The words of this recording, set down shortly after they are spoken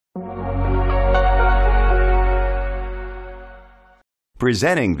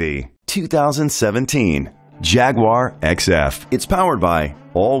Presenting the 2017 Jaguar XF. It's powered by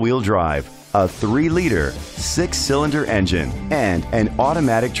all-wheel drive, a 3-liter, 6-cylinder engine, and an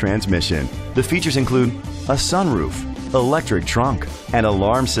automatic transmission. The features include a sunroof, electric trunk, an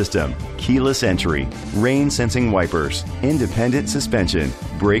alarm system, keyless entry, rain-sensing wipers, independent suspension,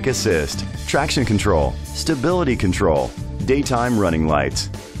 brake assist, traction control, stability control, daytime running lights.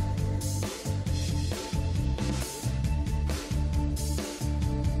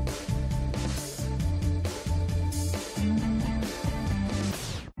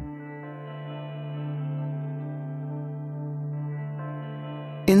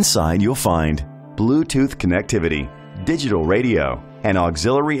 Inside you'll find Bluetooth connectivity, digital radio, an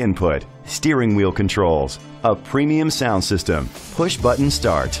auxiliary input, steering wheel controls, a premium sound system, push-button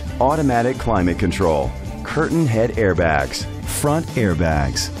start, automatic climate control, curtain head airbags, front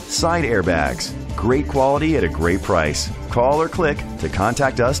airbags, side airbags. Great quality at a great price. Call or click to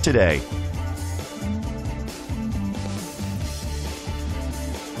contact us today.